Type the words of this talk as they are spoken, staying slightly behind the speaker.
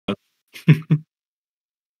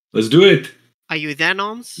Let's do it. Are you there,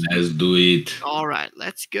 Noms? Let's do it. All right,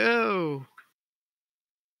 let's go.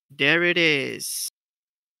 There it is.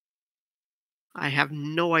 I have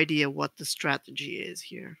no idea what the strategy is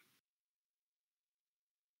here.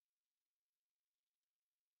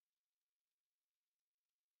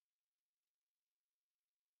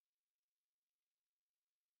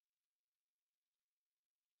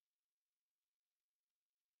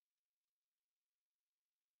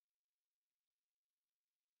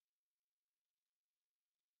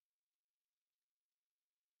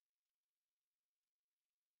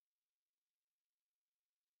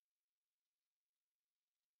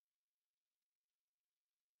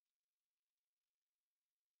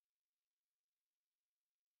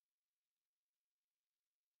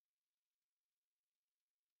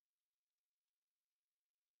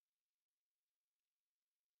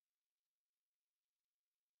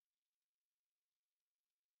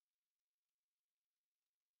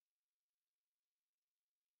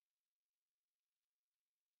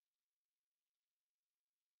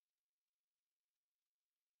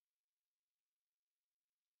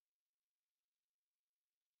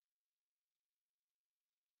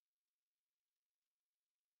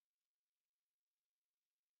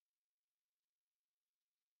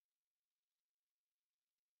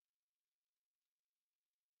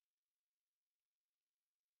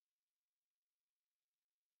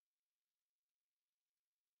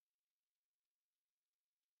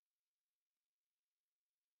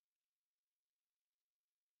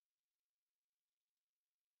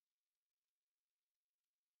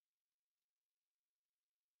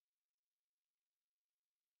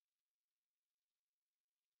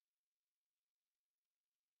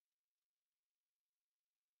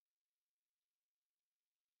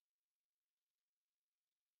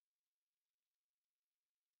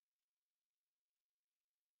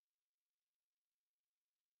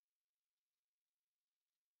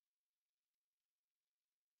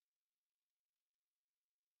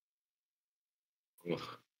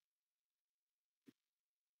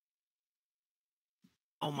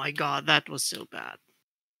 Oh my god, that was so bad.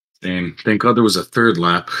 Same. Thank God there was a third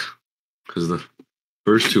lap because the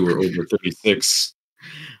first two were over 36.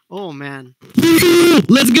 Oh man.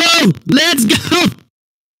 Let's go! Let's go!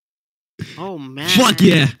 Oh man. Fuck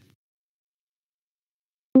yeah!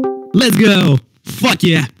 Let's go! Fuck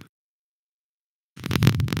yeah!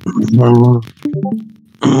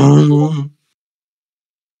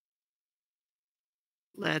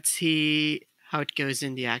 Let's see how it goes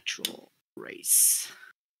in the actual race.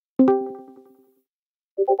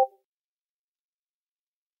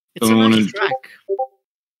 It's a nice track.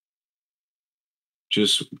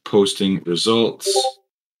 Just posting results.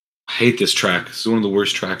 I hate this track. This is one of the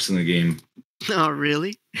worst tracks in the game. Oh,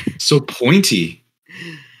 really? So pointy.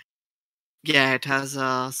 Yeah, it has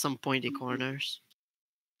some pointy corners.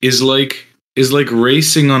 Is like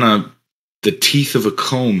racing on the teeth of a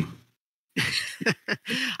comb.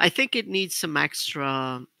 I think it needs some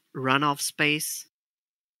extra runoff space.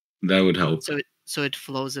 That would help. So it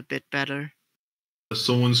flows a bit better.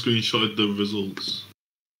 Someone screenshotted the results.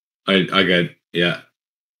 I got, yeah.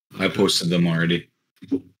 I posted them already.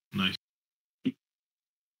 Nice.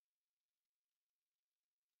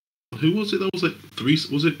 Who was it that was like three?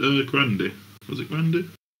 Was it Grande? Was it Grande?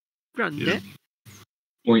 Grande? Yeah.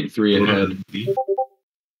 0.3 ahead.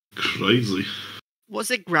 Crazy. Was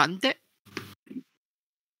it Grande?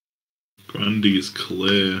 Grande is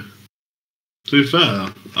clear. To be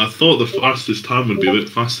fair, I thought the fastest time would be a bit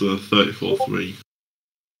faster than 34.3.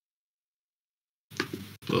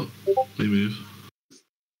 But they move.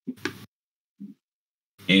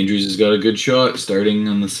 Andrews has got a good shot starting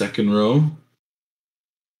on the second row.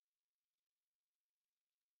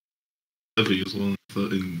 Heavy as well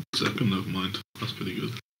in second, never mind. That's pretty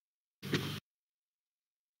good.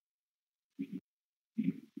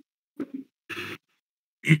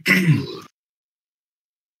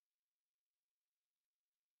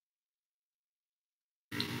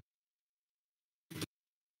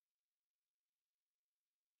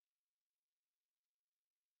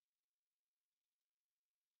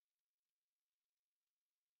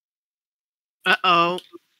 Uh-oh.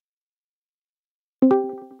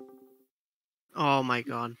 Oh my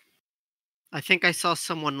god. I think I saw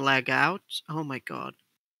someone lag out. Oh my god.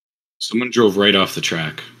 Someone drove right off the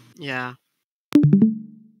track. Yeah.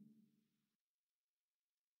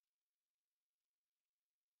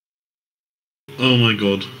 Oh my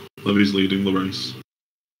god. Levy's leading the race.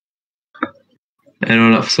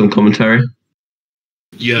 Anyone up for some commentary?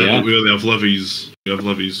 Yeah. But we only have Levy's. We have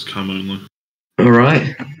Levy's cam only. All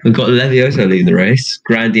right. We've got Levioso leading the race.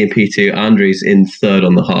 Grandy in P2. Andrews in third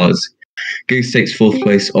on the hards. Goose takes 4th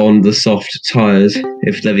place on the soft tyres.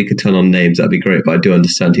 If Levy could turn on names, that'd be great, but I do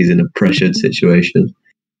understand he's in a pressured situation.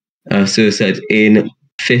 Suicide in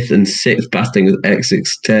 5th and 6th, battling with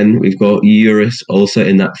X610. We've got Eurus also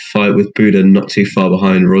in that fight with Buddha, not too far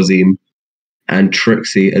behind Rosim, and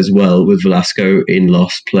Trixie as well, with Velasco in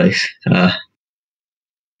last place.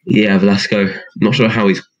 Velasco, not sure how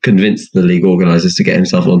he's convinced the league organisers to get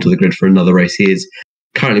himself onto the grid for another race. He is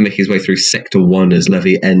currently making his way through Sector 1 as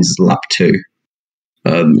Levy ends lap 2.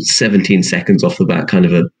 17 seconds off the bat, kind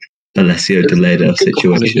of a Alessio De Leda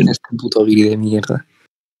situation.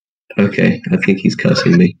 Okay, I think he's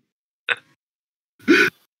cursing me.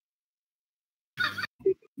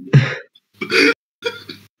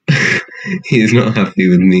 He's not happy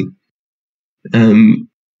with me.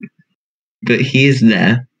 But he is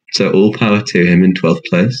there, so all power to him in 12th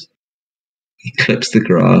place. He clips the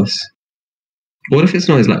grass. What if it's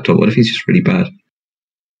not his laptop? What if he's just really bad?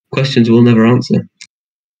 Questions we'll never answer.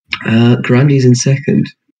 Grandy's in 2nd.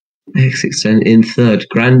 X610 in 3rd.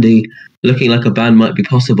 Grandy looking like a ban might be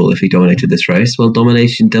possible if he dominated this race. Well,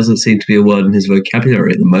 domination doesn't seem to be a word in his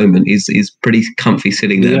vocabulary at the moment. He's pretty comfy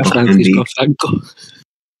sitting there behind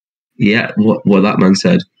what that man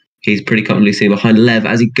said. He's pretty comfortably sitting behind Lev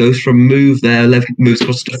as he goes for a move there. Lev moves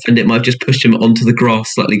across to defend it. Might have just pushed him onto the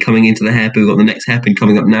grass, slightly coming into the hairpin. We've got the next hairpin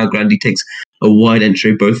coming up now. Grandy takes a wide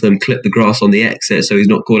entry. Both of them clip the grass on the exit, so he's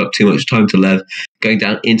not caught up too much time to Lev. Going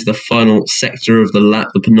down into the final sector of the lap,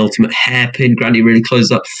 the penultimate hairpin. Grandy really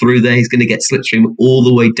closes up through there. He's going to get slipstream all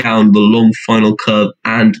the way down the long final curve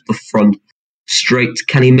and the front straight.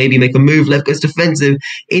 Can he maybe make a move? Lev goes defensive.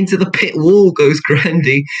 Into the pit wall goes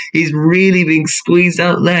Grandy. He's really being squeezed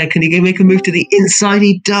out there. Can he make a move to the inside?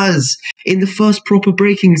 He does. In the first proper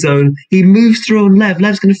braking zone, he moves through on Lev.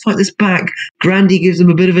 Lev's going to fight this back. Grandy gives him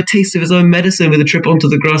a bit of a taste of his own medicine with a trip onto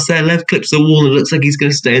the grass there. Lev clips the wall and it looks like he's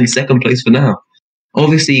going to stay in 2nd place for now.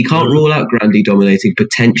 Obviously, you can't rule out Grandy dominating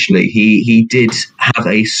potentially. He did have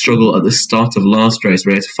a struggle at the start of last race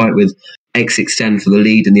where he had to fight with X610 for the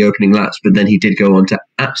lead in the opening laps, but then he did go on to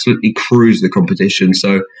absolutely cruise the competition.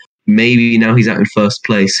 So maybe now he's out in 1st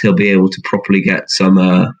place, he'll be able to properly get some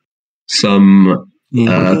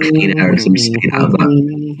clean air and some speed out of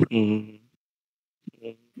that.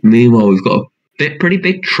 Meanwhile, we've got a pretty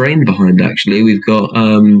big train behind. Actually, we've got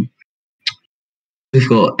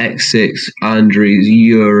X6, Andres,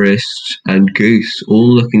 Eurus, and Goose all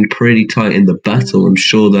looking pretty tight in the battle. I'm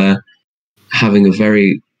sure they're having a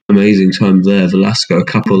very amazing time there. Velasco a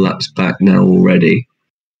couple laps back now already.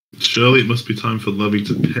 Surely it must be time for Levy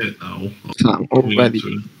to pit now.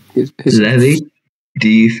 Levy, do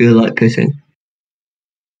you feel like pitting?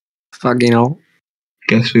 Fucking hell.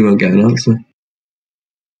 Guess we won't get an answer.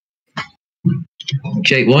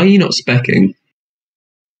 Jake, why are you not speccing?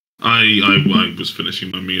 I was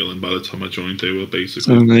finishing my meal, and by the time I joined, they were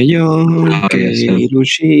basically.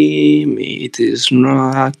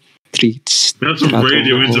 That's some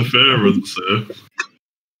radio interference, sir.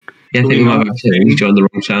 Yeah, I think we might have to join the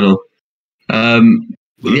wrong channel.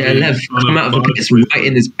 Lev come out of the pits right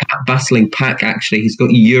in this battling pack. Actually, he's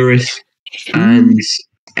got Eurus and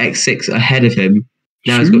X6 ahead of him.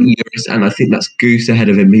 Now he's got Eurus, and I think that's Goose ahead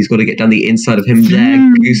of him. He's got to get down the inside of him there.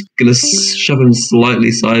 Goose going to shove him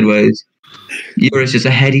slightly sideways. Eurus just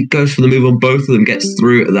ahead. He goes for the move on both of them, gets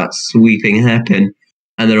through at that sweeping hairpin,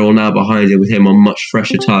 and they're all now behind him with him on much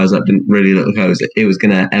fresher tyres. That didn't really look like it was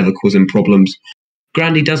going to ever cause him problems.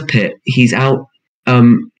 Grandy does pit. He's out,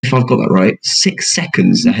 if I've got that right, 6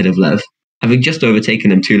 seconds ahead of Lev, having just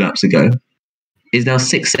overtaken him 2 laps ago. Is now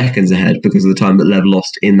 6 seconds ahead because of the time that Lev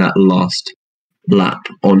lost in that last lap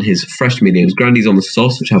on his fresh mediums. Grandy's on the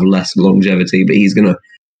sauce, which have less longevity, but he's going to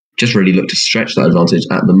just really look to stretch that advantage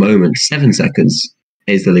at the moment. 7 seconds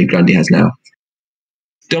is the lead Grandy has now.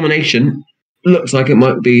 Domination looks like it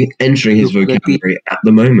might be entering his vocabulary at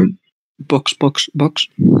the moment. Box.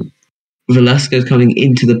 Velasco's coming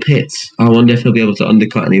into the pits. I wonder if he'll be able to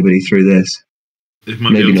undercut anybody through this. He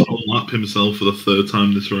might be able to lap himself for the 3rd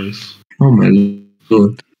time this race. Oh my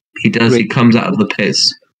lord. He does. He comes out of the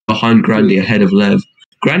pits behind Grandy, ahead of Lev.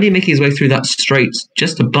 Grandy making his way through that straight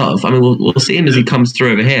just above. I mean, we'll see him as he comes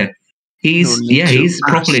through over here. He's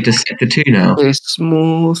properly to sector 2 now. A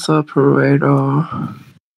smooth operator.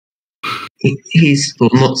 He's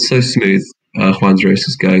not so smooth. Juan's race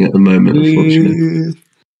is going at the moment, unfortunately.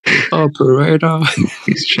 Operator.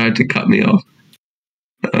 He's tried to cut me off.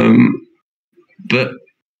 But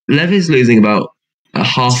Lev is losing about a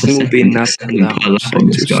half a second per lap on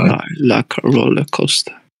this guy. Like a roller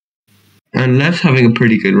coaster. And Lev's having a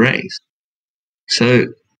pretty good race. So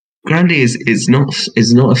Grandy is not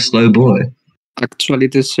a slow boy. Actually,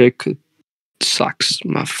 the sucks,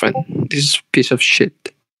 my friend. This is a piece of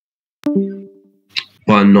shit.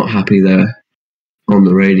 Well, I'm not happy there on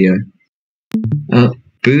the radio.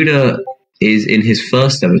 Buddha is in his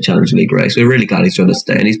first ever Challenge League race. We're really glad he's trying to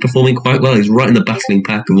stay, and he's performing quite well. He's right in the battling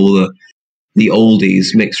pack of all the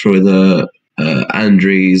oldies mixed with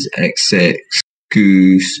Andries, X6,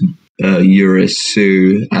 Goose,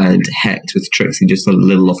 Urisu, and Hecht with Trixie just a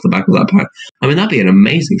little off the back of that pack. I mean, that'd be an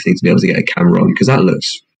amazing thing to be able to get a camera on, because that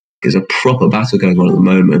looks there's a proper battle going on at the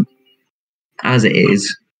moment. As it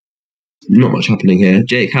is, not much happening here.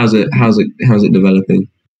 Jake, how's it developing?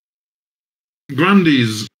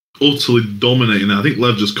 Grandy's utterly dominating. I think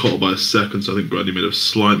Lev just caught by a second, so I think Grandy made a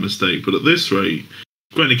slight mistake. But at this rate,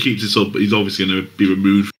 Grandy keeps this up, but he's obviously going to be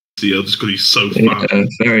removed from CL just because he's so fast. Yeah,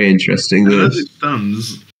 very interesting. And as it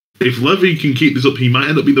stands, if Levy can keep this up, he might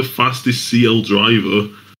end up being the fastest CL driver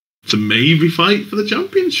to maybe fight for the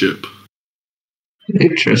championship.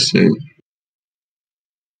 Interesting.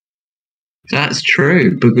 That's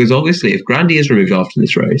true, because obviously if Grandy is removed after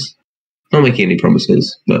this race, not making any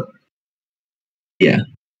promises, but yeah,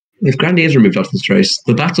 if Grandy is removed after this race,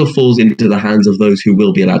 the battle falls into the hands of those who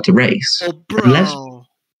will be allowed to race. Oh, bro.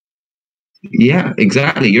 Yeah,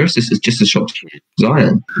 exactly. Eurus is just as shocked as I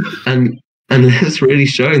am. And that's really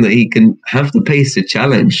showing that he can have the pace to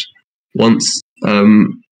challenge once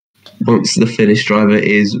the Finnish driver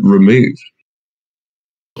is removed.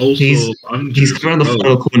 Also, he's come around the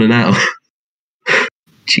final corner now.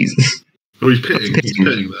 Jesus. Oh, he's pitting. He's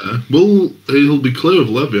pitting there. Well, he'll be clear of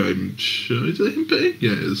Levy, I'm sure. Is it him pitting?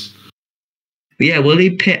 Yeah, it is. Yeah, will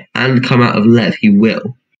he pit and come out of Lev? He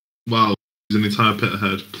will. Wow, he's an entire pit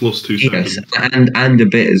ahead, plus 2 seconds. Yes, and a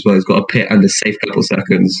bit as well. He's got a pit and a safe couple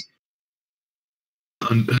seconds.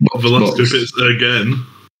 And Velasco pits again.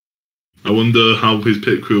 I wonder how his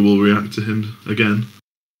pit crew will react to him again.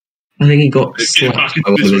 I think he got slapped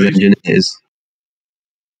by one of his engineers.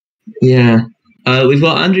 Yeah. We've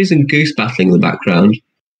got Andries and Goose battling in the background.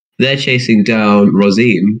 They're chasing down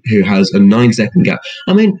Rosine, who has a 9-second gap.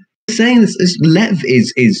 I mean, saying this, Lev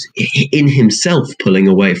is in himself pulling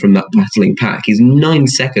away from that battling pack. He's 9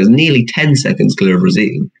 seconds, nearly 10 seconds clear of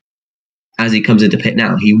Rosine. As he comes into pit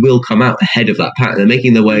now, he will come out ahead of that pack. They're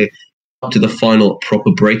making their way up to the final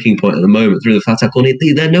proper breaking point at the moment through the flat tack corner.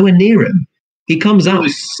 They're nowhere near him. He comes out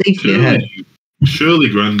safely ahead. Surely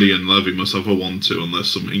Grandy and Levy must have a 1-2 unless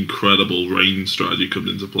some incredible rain strategy comes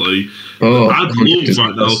into play. I'd love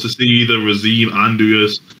right now to see either Razim,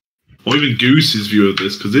 Andreas, or even Goose's view of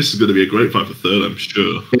this, because this is going to be a great fight for third, I'm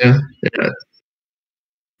sure. Yeah,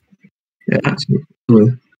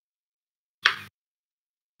 absolutely.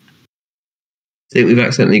 I think we've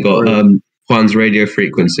accidentally got Juan's radio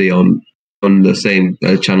frequency on the same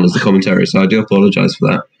channel as the commentary, so I do apologise for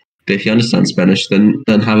that. But if you understand Spanish, then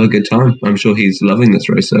have a good time. I'm sure he's loving this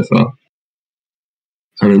race so far.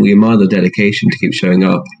 I mean, we admire the dedication to keep showing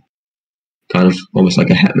up. Kind of almost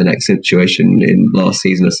like a Hetmanek situation in last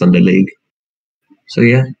season of Sunday League. So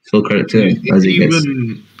yeah, full credit to him as he gets.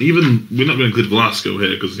 Even we're not going to include Velasco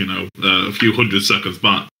here because a few hundred seconds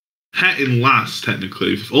back. Het in last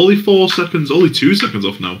technically, only 4 seconds, only 2 seconds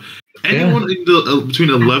off now. Anyone in the between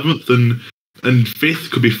 11th and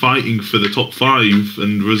 5th could be fighting for the top 5,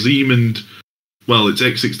 and Razim and, well, it's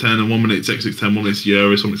X610, and 1 minute it's X610, 1 minute it's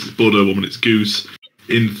Eurus, 1 minute it's Buddha, 1 minute it's Goose.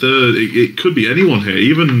 In 3rd, it could be anyone here,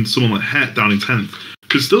 even someone like Het down in 10th,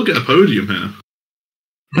 could still get a podium here.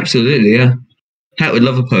 Absolutely, yeah. Het would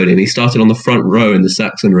love a podium. He started on the front row in the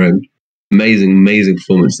Saxon ring. Amazing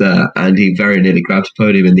performance there, and he very nearly grabbed a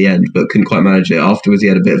podium in the end, but couldn't quite manage it. Afterwards, he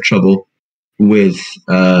had a bit of trouble with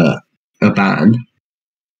a ban.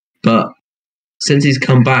 But since he's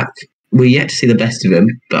come back, we're yet to see the best of him,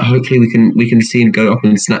 but hopefully we can see him go up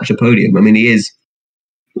and snatch a podium. I mean, he's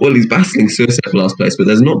battling suicide for last place, but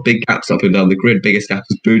there's not big gaps up and down the grid. Biggest gap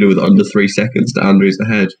is Buddha with under 3 seconds to Andrews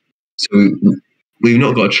ahead. So we've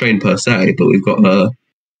not got a train per se, but we've got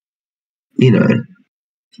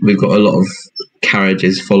we've got a lot of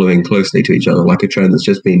carriages following closely to each other, like a train that's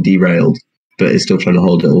just been derailed, but is still trying to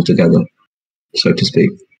hold it all together, so to speak.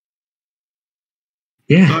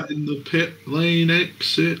 Yeah. That in the pit lane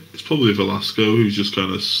exit, it's probably Velasco who's just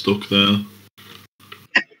kind of stuck there.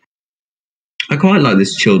 I quite like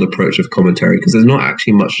this chilled approach of commentary because there's not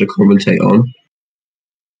actually much to commentate on.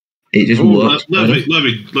 It just works.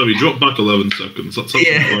 Levy, drop back 11 seconds. That's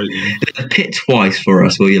yeah. Pit twice for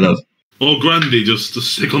us, will you, love? Or Grandy, just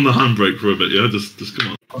stick on the handbrake for a bit, yeah? Just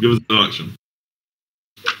come on. Give us the action.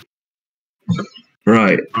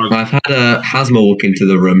 Right. I've had Hasma walk into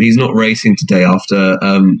the room. He's not racing today after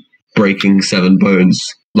breaking 7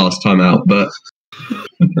 bones last time out, but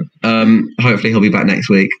hopefully he'll be back next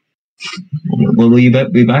week. When will you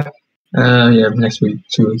be back? Yeah, next week,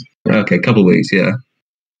 2 weeks. Okay, couple of weeks, yeah.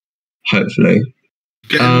 Hopefully.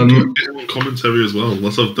 Get him on commentary as well.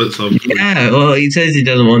 Let's have Yeah, well, he says he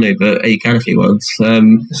doesn't want it, but he can if he wants. I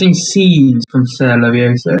think Seeds from Sir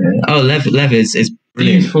Leviosa. Oh, Lev is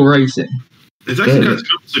brilliant. Beautiful racing. It's actually catching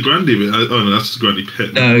up to Grandy. Oh no, that's Grandy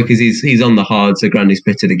Pitt. No, because he's on the hard, so Grandy's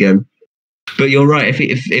pitted again. But you're right.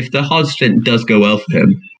 If the hard stint does go well for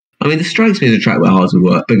him, I mean, this strikes me as a track where hards would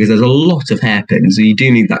work because there's a lot of hairpins, so you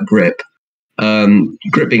do need that grip.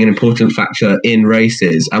 Grip being an important factor in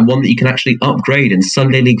races, and one that you can actually upgrade in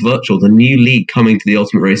Sunday League Virtual, the new league coming to the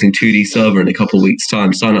Ultimate Racing 2D server in a couple of weeks'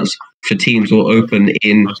 time. Sign-ups for teams will open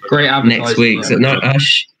in next week. So, no,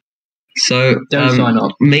 So sign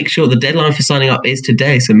up. Make sure the deadline for signing up is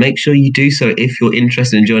today. So make sure you do so if you're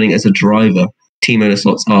interested in joining as a driver. Team owner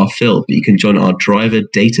slots are filled, but you can join our driver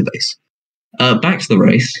database. Back to the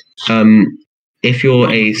race. If you're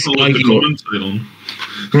a Sky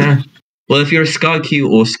well, if you're a Sky Q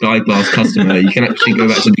or Sky Glass customer, you can actually go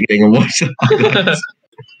back to the beginning and watch the highlights.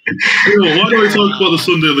 Why do we talk about the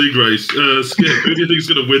Sunday League race? Skip, who do you think is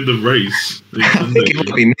going to win the race? I think it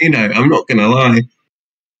might be Nuno. I'm not going to lie.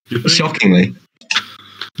 Shockingly.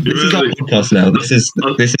 This is our podcast now. This is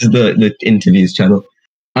the interviews channel.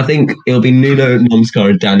 I think it'll be Nuno,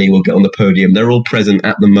 Nomskar, and Danny will get on the podium. They're all present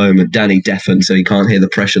at the moment. Danny deafened, so he can't hear the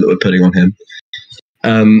pressure that we're putting on him.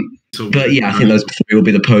 But yeah, I think those three will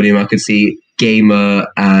be the podium. I could see Gamer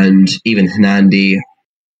and even Hernandi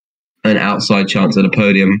an outside chance at a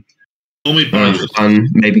podium. And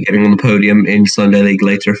maybe getting on the podium in Sunday League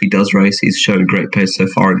later if he does race. He's shown great pace so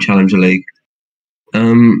far in Challenger League.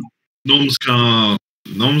 Nomskar,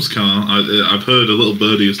 I've heard a little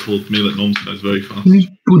birdie has told me that Nomskar is very fast.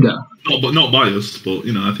 Buddha. Not biased, but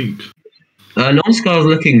I think Nomskar is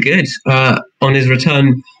looking good on his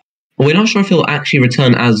return. We're not sure if he'll actually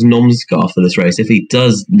return as Nomskar for this race. If he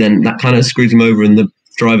does, then that kind of screws him over in the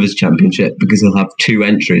Drivers' Championship because he'll have 2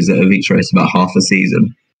 entries out of each race, about half a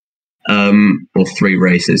season, or 3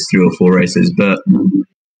 or 4 races. But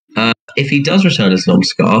if he does return as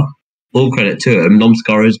Nomskar, all credit to him,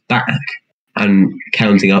 Nomskar is back and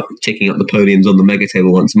ticking up the podiums on the mega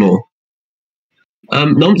table once more.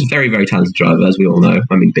 Nom's a very, very talented driver, as we all know.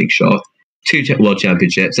 I mean, big shot. 2 World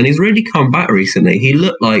Championships, and he's really come back recently. He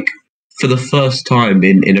looked like, for the first time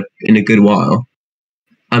in a good while,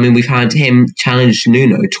 I mean, we've had him challenge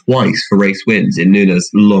Nuno twice for race wins in Nuno's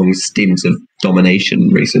long stint of domination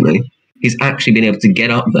recently. He's actually been able to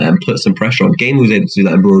get up there and put some pressure on. Game was able to do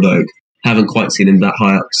that in Broad Oak. Haven't quite seen him that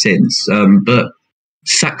high up since. But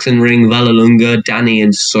Saxon Ring, Vallelunga, Danny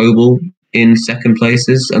and Sobel in second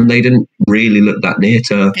places, and they didn't really look that near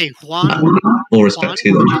to all respect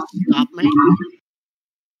to them. Stop me.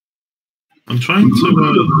 I'm trying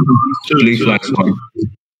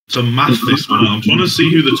to math this one out. I'm trying to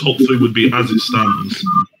see who the top 3 would be as it stands,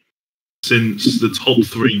 since the top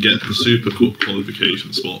 3 get the Super Cup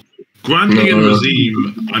qualification spot. Grandy and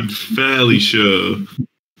Razim, I'm fairly sure,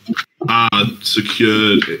 are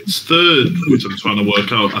secured its 3rd, which I'm trying to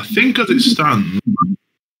work out. I think as it stands,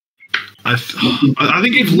 I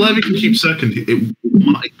think if Levy can keep second,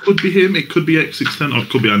 it could be him, it could be X610, or it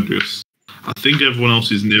could be Andreas. I think everyone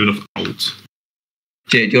else is near enough out.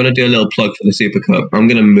 Jay, do you want to do a little plug for the Super Cup? I'm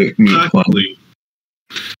going to mute quietly.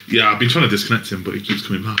 Yeah, I've been trying to disconnect him, but he keeps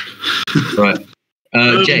coming back. Right.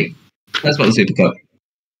 Jake, that's about the Super Cup.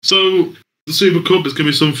 So, the Super Cup is going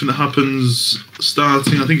to be something that happens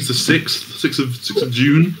starting, I think it's the 6th of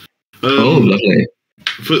June. Oh, lovely.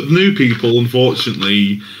 For new people,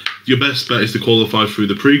 unfortunately, your best bet is to qualify through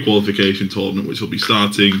the pre-qualification tournament, which will be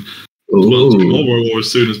starting tomorrow or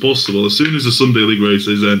as soon as possible. As soon as the Sunday League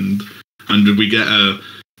races end, and we get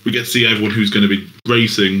to see everyone who's going to be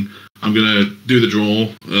racing, I'm going to do the draw.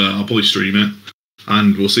 I'll probably stream it,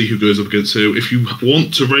 and we'll see who goes up against who. If you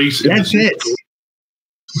want to race, that's it.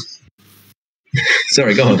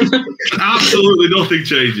 Sorry, go on. Absolutely nothing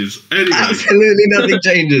changes. Anyway. Absolutely nothing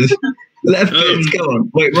changes. Left bits, go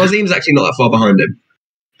on. Wait, Razim's actually not that far behind him.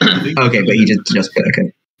 Okay, but he just put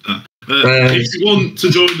okay. If you want to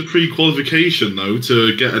join the pre-qualification, though,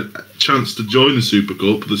 to get a chance to join the Super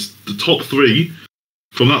Cup, the top 3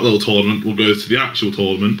 from that little tournament will go to the actual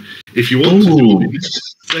tournament. If you want to join,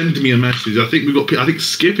 send me a message. I think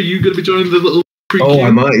Skip, are you going to be joining the little pre-Q? Oh, I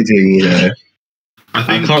might do,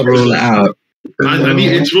 I can't rule it out. I need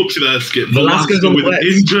to interrupt you there, Skip. Velasco's on the with an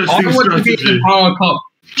interesting I want to be in strategy. Power Cup,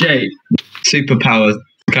 Jay. Superpower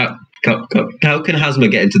Cup. How can Hasma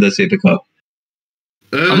get into the Super Cup?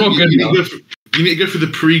 I'm not good enough. You need to go through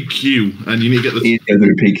the pre-Q, and you need to get the. You go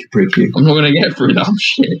through pre-Q. I'm not going to get through that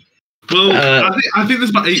shit. Well, I think there's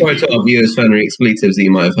about 8. Sorry to our viewers for any expletives that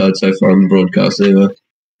you might have heard so far on the broadcast.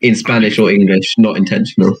 in Spanish or English, not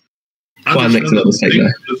intentional. Quite As makes a little mistake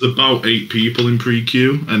there. There's about 8 people in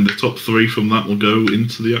pre-queue, and the top 3 from that will go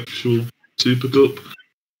into the actual Super Cup.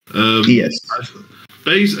 Yes.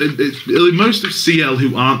 It's most of CL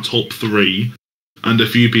who aren't top 3, and a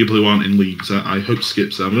few people who aren't in leagues. I hope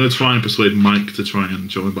skips that. I'm going to try and persuade Mike to try and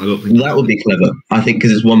join, but I don't think That would be clever. I think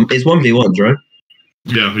because it's 1v1s, right?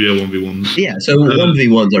 Yeah, 1v1s. Yeah, so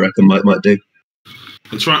 1v1s I reckon might do.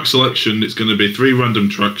 The track selection, it's going to be 3 random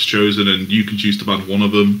tracks chosen, and you can choose to ban one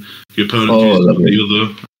of them. Your opponent chooses to ban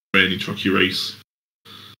the other. Any track you race.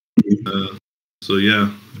 So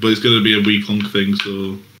yeah, but it's going to be a week-long thing,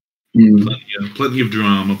 so plenty of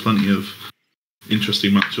drama, plenty of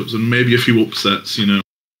interesting matchups, and maybe a few upsets. You know,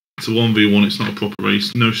 it's a 1v1. It's not a proper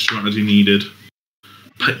race. No strategy needed,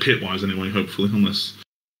 pit-wise anyway. Hopefully, unless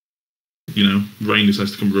rain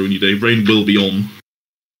decides to come ruin your day. Rain will be on.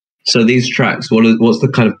 So these tracks, what's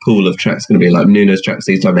the kind of pool of tracks going to be? Like Nuno's tracks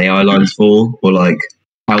these time AI lines for, or like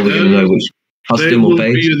how are we going to know which custom or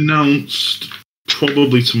base? They will be announced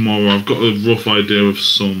probably tomorrow. I've got a rough idea of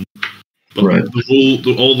some. But right.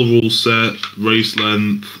 All the rules set, race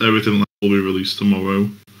length, everything like that will be released tomorrow.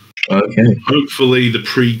 Okay. Hopefully the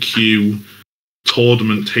pre-queue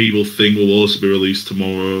tournament table thing will also be released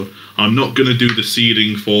tomorrow. I'm not going to do the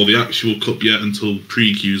seeding for the actual cup yet until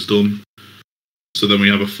pre-queue's done. So then we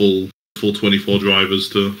have a full 24 drivers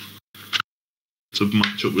to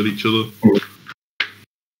match up with each other.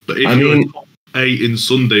 But if you're in top 8 in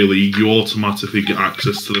Sunday League, you automatically get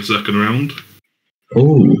access to the second round.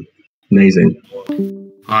 Oh, amazing.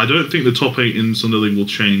 I don't think the top 8 in Sunday League will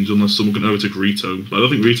change unless someone can overtake Rito. But I don't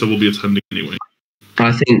think Rito will be attending anyway.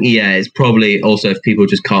 I think, it's probably also if people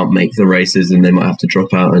just can't make the races, then they might have to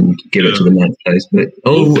drop out and give it to the ninth place. But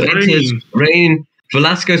rain.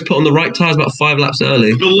 Velasco's put on the right tyres about 5 laps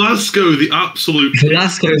early. Velasco, the absolute...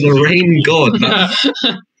 Velasco's a rain god.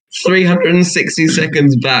 360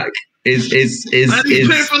 seconds back is pit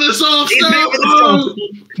for the soft.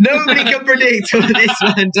 Nobody can predict what this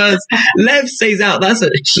man does. Lev stays out. That's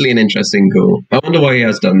actually an interesting call. I wonder why he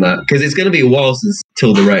has done that. Because it's going to be a while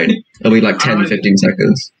till the rain. It'll be like 10, 15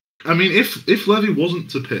 seconds. I mean, if Levy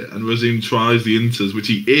wasn't to pit and Razim tries the Inters, which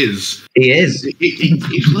he is. He is.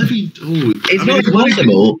 If Levy... it's not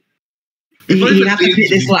impossible. He'd have to pit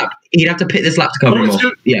this lap. He'd have to pit this lap to cover him off.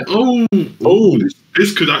 Yeah.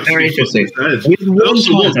 This could actually very interesting. With worn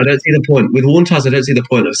tyres, I don't see the point. With worn tyres, I don't see the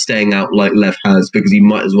point of staying out like Lev has because he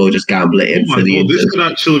might as well just gamble it in for the Inters. This could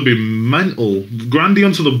actually be mental. Grandy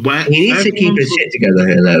onto the wet. He needs to keep his shit together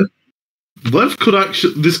here, Lev. Lev could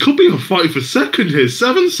actually... This could be a fight for second here.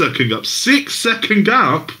 7-second gap. 6-second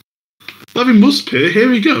gap. Levy must pit.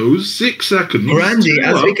 Here he goes. 6 seconds. Grandy,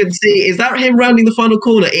 as we can see, is that him rounding the final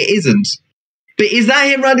corner? It isn't. But is that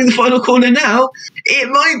him rounding the final corner now? It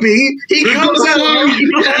might be. He comes out.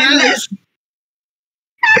 Yes.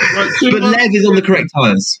 But Lev is on the correct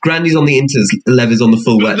tyres. Grandy's on the Inters. Lev is on the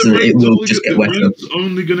full wets, and it will just get wetter. It's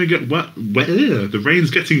only going to get wetter. The rain's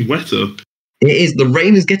getting wetter. It is. The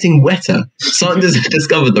rain is getting wetter. Scientists have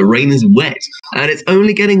discovered the rain is wet, and it's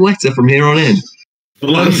only getting wetter from here on in.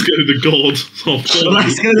 Velasco the god.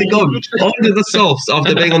 Velasco the god. Onto the softs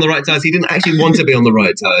after being on the right tyres. He didn't actually want to be on the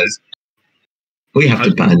right tyres. We have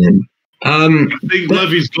to ban him. I think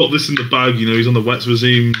Levy's got this in the bag. He's on the wets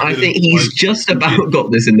regime. I think he's just about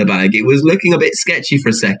got this in the bag. It was looking a bit sketchy for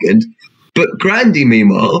a second. But Grandy,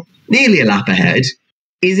 meanwhile, nearly a lap ahead,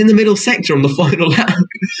 is in the middle sector on the final lap,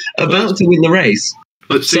 about to win the race.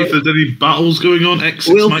 Let's see if there's any battles going on.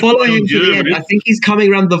 We'll follow him to the end. I think he's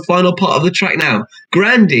coming around the final part of the track now.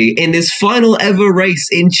 Grandy, in this final ever race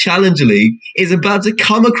in Challenger League, is about to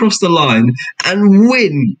come across the line and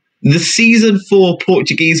win the Season 4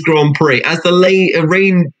 Portuguese Grand Prix as the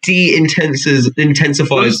rain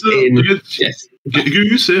intensifies in... Yes.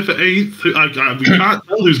 Goose here for 8th. We can't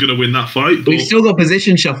tell who's going to win that fight. But... We've still got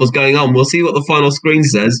position shuffles going on. We'll see what the final screen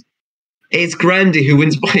says. It's Grandy who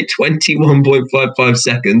wins by 21.55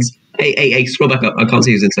 seconds. Hey, scroll back up. I can't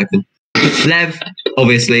see who's in second. Lev,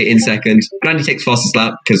 obviously, in second. Grandy takes fastest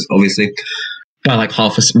lap, because obviously... By like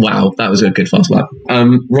half a... Wow, that was a good fast lap.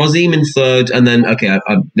 Razim in third, and then... Okay,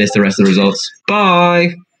 I missed the rest of the results.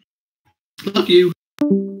 Bye! Love you.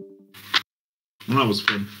 Well, that was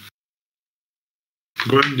fun.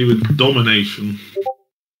 Grandy with domination.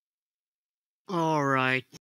 All right.